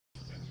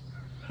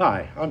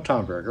Hi, I'm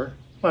Tom Berger.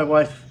 My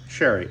wife,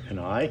 Sherry,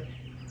 and I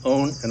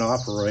own and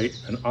operate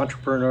an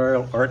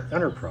entrepreneurial art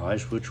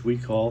enterprise, which we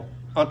call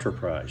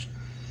Entreprise.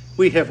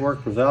 We have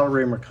worked with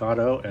Valerie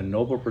Mercado and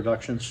Noble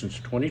Productions since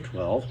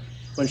 2012,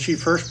 when she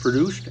first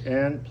produced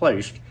and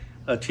placed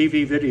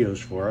TV videos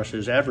for us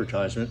as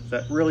advertisements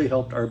that really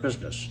helped our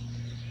business.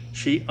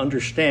 She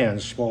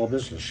understands small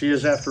business. She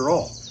is, after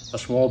all, a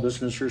small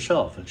business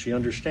herself, and she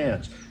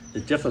understands the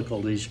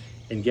difficulties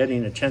in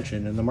getting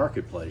attention in the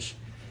marketplace.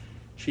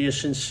 She is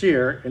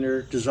sincere in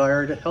her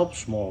desire to help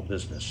small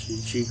business.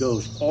 She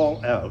goes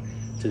all out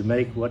to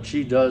make what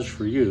she does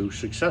for you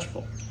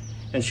successful.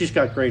 And she's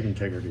got great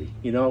integrity.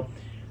 You know,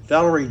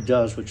 Valerie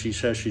does what she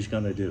says she's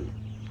going to do.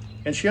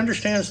 And she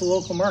understands the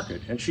local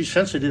market, and she's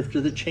sensitive to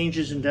the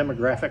changes in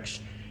demographics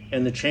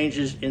and the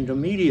changes in the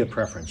media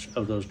preference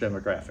of those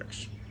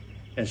demographics.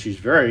 And she's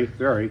very,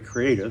 very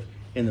creative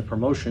in the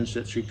promotions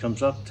that she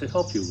comes up to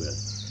help you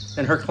with.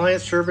 And her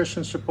client service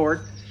and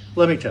support,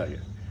 let me tell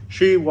you,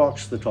 she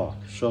walks the talk.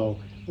 So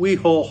we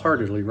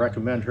wholeheartedly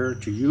recommend her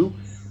to you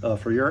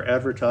for your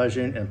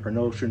advertising and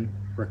promotion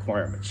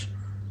requirements.